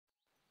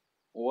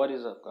What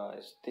is up,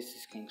 guys? This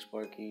is King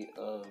Sparky.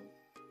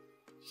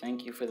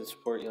 Thank you for the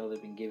support y'all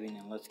have been giving,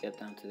 and let's get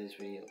down to this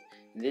video.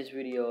 In this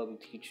video, I'll be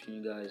teaching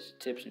you guys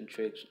tips and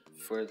tricks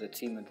for the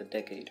team of the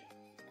decade.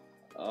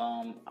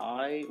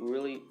 I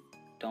really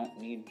don't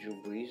need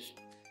Brees.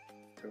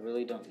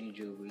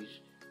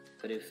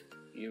 But if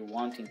you're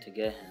wanting to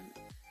get him,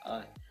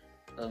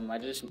 I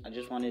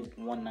just wanted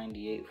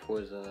 198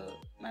 for the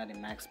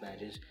Madden Max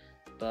badges,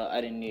 but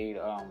I didn't need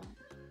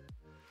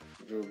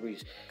Drew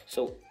Brees.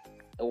 So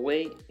a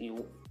way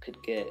you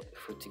could get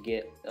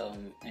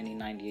any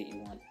 98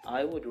 you want,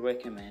 I would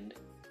recommend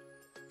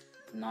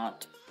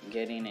not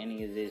getting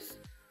any of this,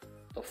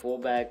 a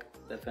fullback,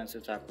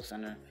 defensive tackle,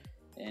 center,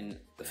 and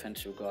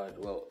defensive guard.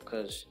 Well,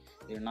 because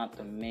they're not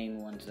the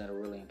main ones that are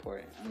really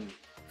important. I mean,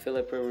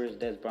 Phillip Rivers,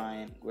 Des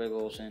Bryant, Greg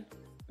Olsen,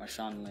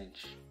 Marshawn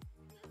Lynch.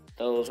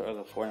 Those are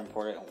the four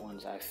important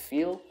ones I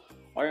feel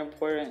are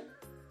important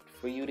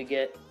for you to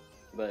get,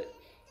 but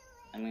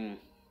I mean,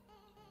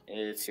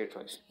 it's your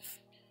choice.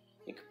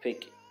 You could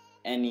pick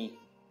any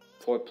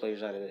four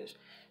players out of this.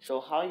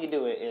 So how you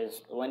do it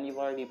is, when you've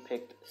already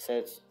picked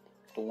sets,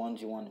 the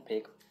ones you want to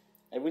pick,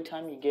 every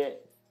time you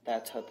get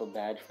that type of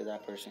badge for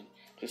that person,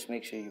 just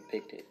make sure you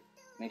picked it.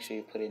 Make sure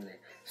you put it in there.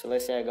 So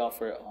let's say I got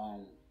for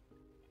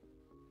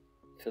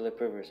Phillip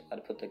Rivers,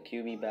 I'd put the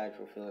QB badge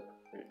for Phillip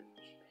Rivers.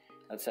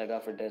 Let's say I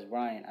got for Des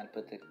Bryant, I'd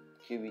put the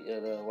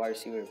the wide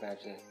receiver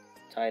badge there.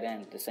 Tight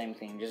end, the same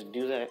thing. Just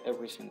do that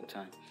every single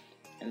time.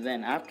 And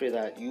then after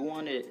that, you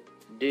want to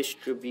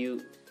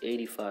distribute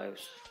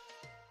 85s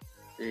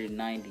or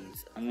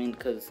 90s. I mean,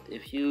 because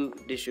if you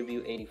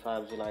distribute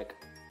 85s, you're like,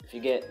 if you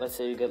get, let's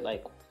say you get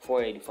like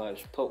 4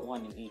 85s, put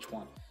one in each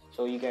one.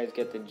 So you guys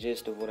get the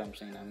gist of what I'm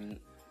saying. I mean, I'm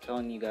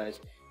telling you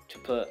guys to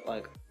put,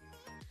 like,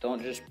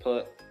 don't just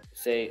put,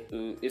 say,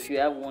 if you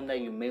have one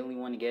that you mainly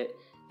want to get,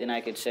 then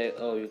I could say,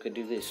 oh, you could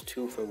do this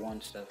 2 for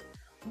 1 stuff.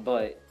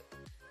 But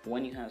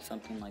when you have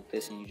something like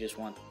this and you just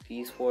want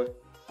these 4,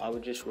 I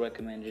would just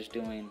recommend just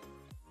doing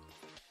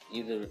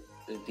either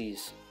of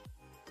these.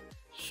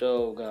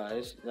 So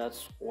guys,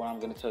 that's what I'm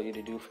going to tell you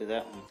to do for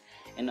that one.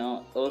 And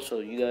also,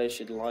 you guys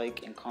should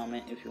like and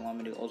comment if you want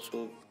me to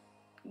also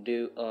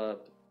do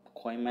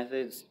coin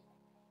methods.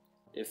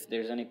 If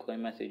there's any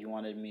coin method you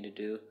wanted me to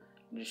do,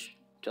 just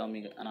tell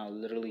me and I'll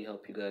literally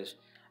help you guys.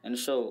 And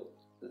so,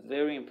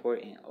 very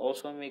important,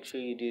 also make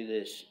sure you do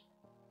this,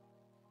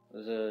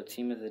 the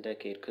team of the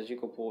decade, because you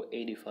could pull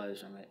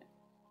 85s from it,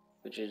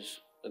 which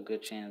is a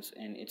good chance,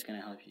 and it's going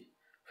to help you.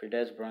 For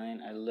Des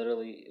Bryant,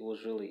 it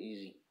was really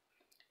easy.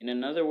 And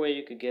another way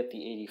you could get the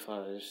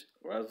 85s,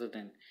 rather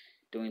than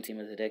doing team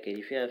of the decade,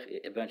 if you have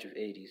a bunch of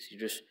 80s, you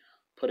just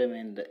put them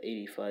in the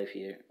 85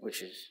 here,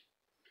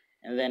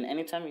 and then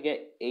anytime you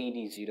get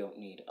 80s you don't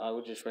need, I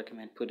would just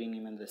recommend putting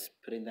them in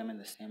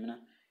the stamina,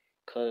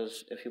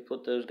 because if you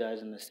put those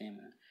guys in the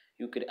stamina,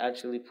 you could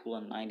actually pull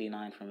a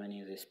 99 from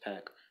any of this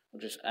pack,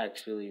 which is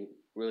actually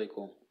really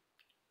cool.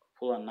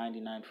 Pull a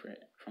 99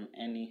 from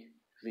any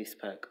of these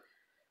pack,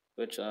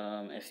 which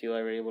if you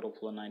are able to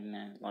pull a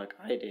 99 like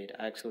I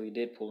actually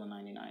did pull a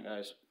 99,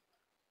 guys.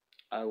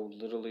 I will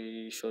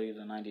literally show you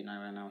the 99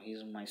 right now.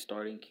 He's my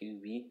starting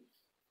QB.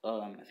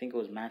 I think it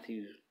was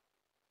Matthew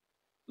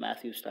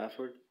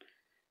Stafford.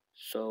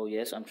 So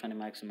yes, I'm trying to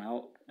max him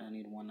out. I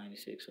need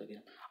 196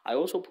 again. I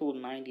also pulled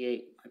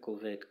 98 Michael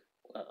Vick.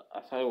 I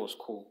thought it was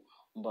cool,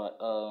 but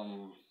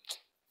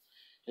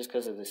just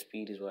because of the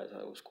speed is why I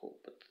thought it was cool.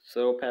 But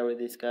throw power,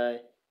 this guy,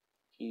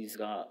 he's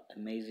got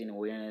amazing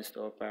awareness,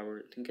 throw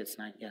power. I think it's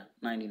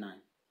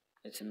 99.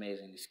 It's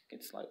amazing.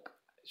 It's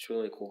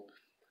really cool.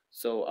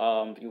 So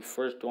you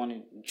first want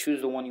to choose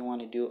the one you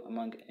want to do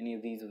among any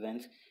of these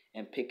events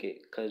and pick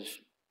it,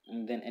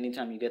 and then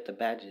anytime you get the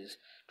badges,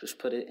 just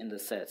put it in the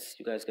sets.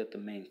 You guys get the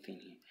main thing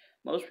here.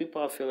 Most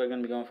people I feel are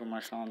going to be going for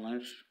Marshawn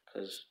Lynch,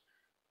 because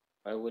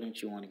why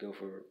wouldn't you want to go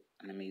for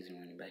an amazing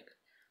running back?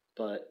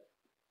 But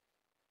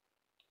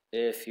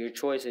if your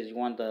choice is you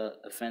want the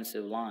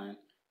offensive line,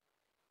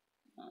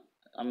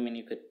 I mean,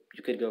 you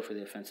could go for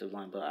the offensive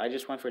line, but I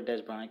just went for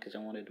Des Bryant because I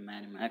wanted the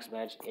Madden Max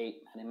badge,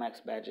 8 Madden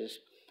Max badges.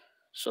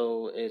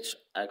 So it's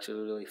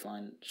actually really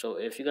fun. So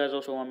if you guys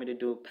also want me to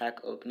do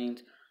pack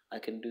openings, I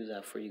can do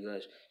that for you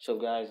guys. So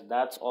guys,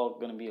 that's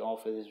going to be all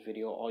for this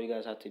video. All you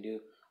guys have to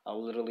do,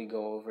 I'll literally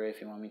go over it if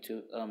you want me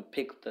to.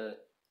 Pick the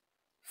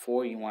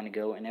 4 you want to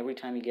go, and every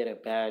time you get a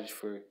badge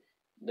for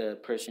the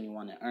person you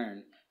want to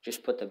earn,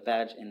 just put the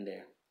badge in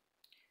there.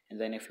 And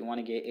then if you want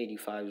to get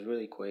 85s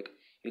really quick,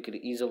 you could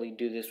easily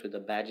do this with the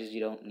badges you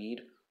don't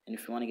need. And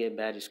if you want to get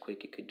badges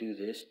quick, you could do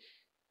this.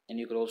 And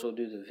you could also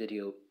do the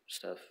video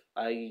stuff.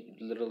 I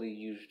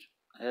literally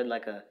I had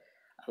like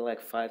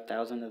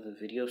 5,000 of the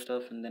video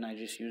stuff, and then I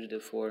just used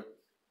it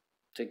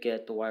to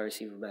get the wide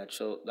receiver badge.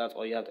 So that's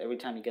all you have. Every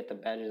time you get the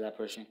badge of that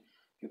person,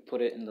 you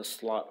put it in the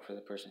slot for the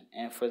person.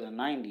 And for the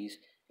 90s,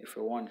 if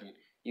you're wondering,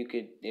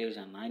 there's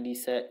a 90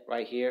 set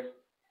right here,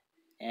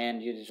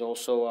 and there's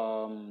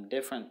also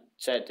different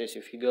set this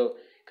if you go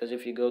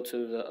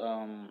to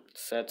the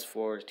sets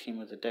for team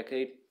of the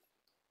decade,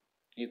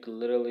 you could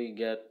literally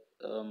get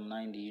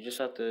 90. You just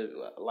have to,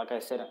 like I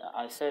said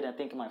I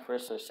think in my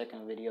first or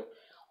second video,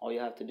 all you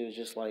have to do is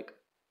just like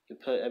you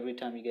put every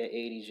time you get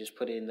 80s, just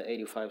put it in the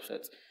 85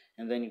 sets,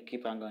 and then you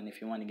keep on going.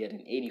 If you want to get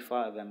an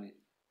 85, I mean,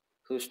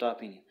 who's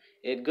stopping you?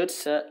 A good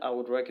set I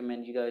would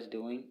recommend you guys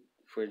doing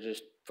for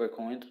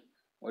coins.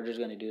 We're just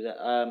gonna do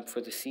that.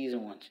 For the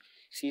season ones,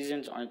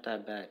 seasons aren't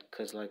that bad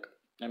because like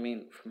I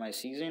mean for my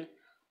season,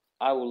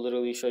 I will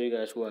literally show you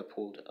guys who I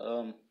pulled.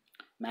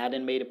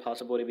 Madden made it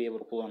possible to be able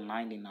to pull a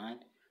 99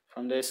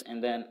 from this,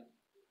 and then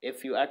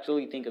if you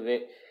actually think of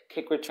it,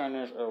 kick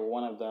returners are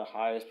one of the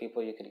highest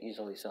people you could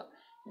easily sell.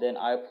 Then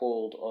I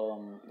pulled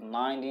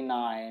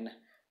 99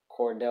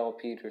 Cordell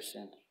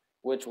Peterson,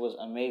 which was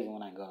amazing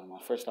when I got him.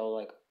 At first I was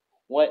like,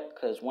 what?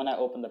 Because when I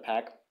opened the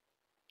pack,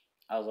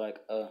 I was like,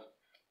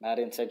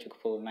 Madden said you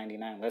could pull a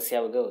 99. Let's see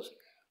how it goes.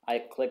 I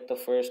clicked the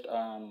first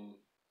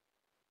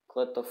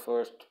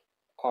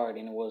card,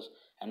 and it was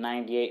a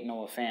 98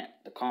 Noah Fant,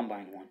 the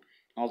combine one.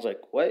 And I was like,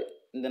 what?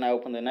 And then I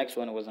opened the next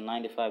one, it was a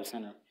 95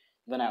 center.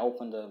 Then I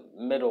opened the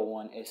middle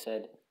one, it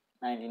said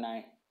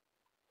 99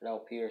 Rel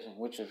Pearson,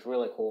 which is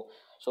really cool.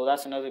 So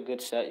that's another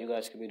good set you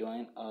guys could be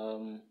doing.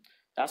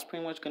 That's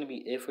pretty much going to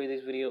be it for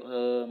this video.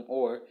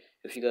 Or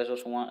if you guys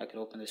also want, I could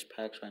open this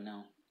packs right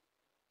now.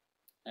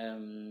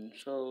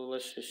 So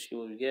let's just see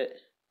what we get.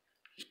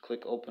 Just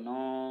click open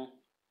all.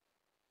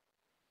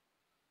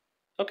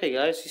 Okay,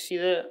 guys, you see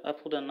that? I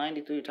pulled a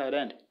 93 tight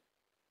end.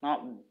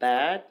 Not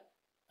bad.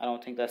 I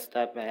don't think that's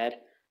that bad.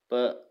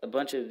 But a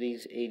bunch of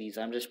these 80s,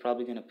 I'm just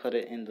probably gonna put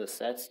it in the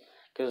sets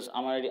because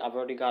I've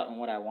already gotten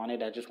what I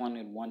wanted. I just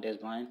wanted one Des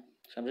Bryant,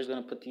 so I'm just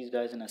gonna put these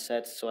guys in the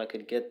sets so I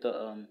could get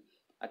the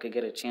I could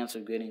get a chance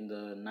of getting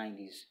the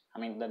 90s. I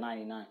mean the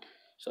 99.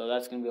 So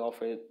that's gonna be all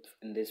for it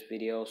in this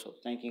video. So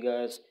thank you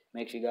guys.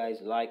 Make sure you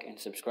guys like and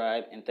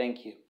subscribe, and thank you.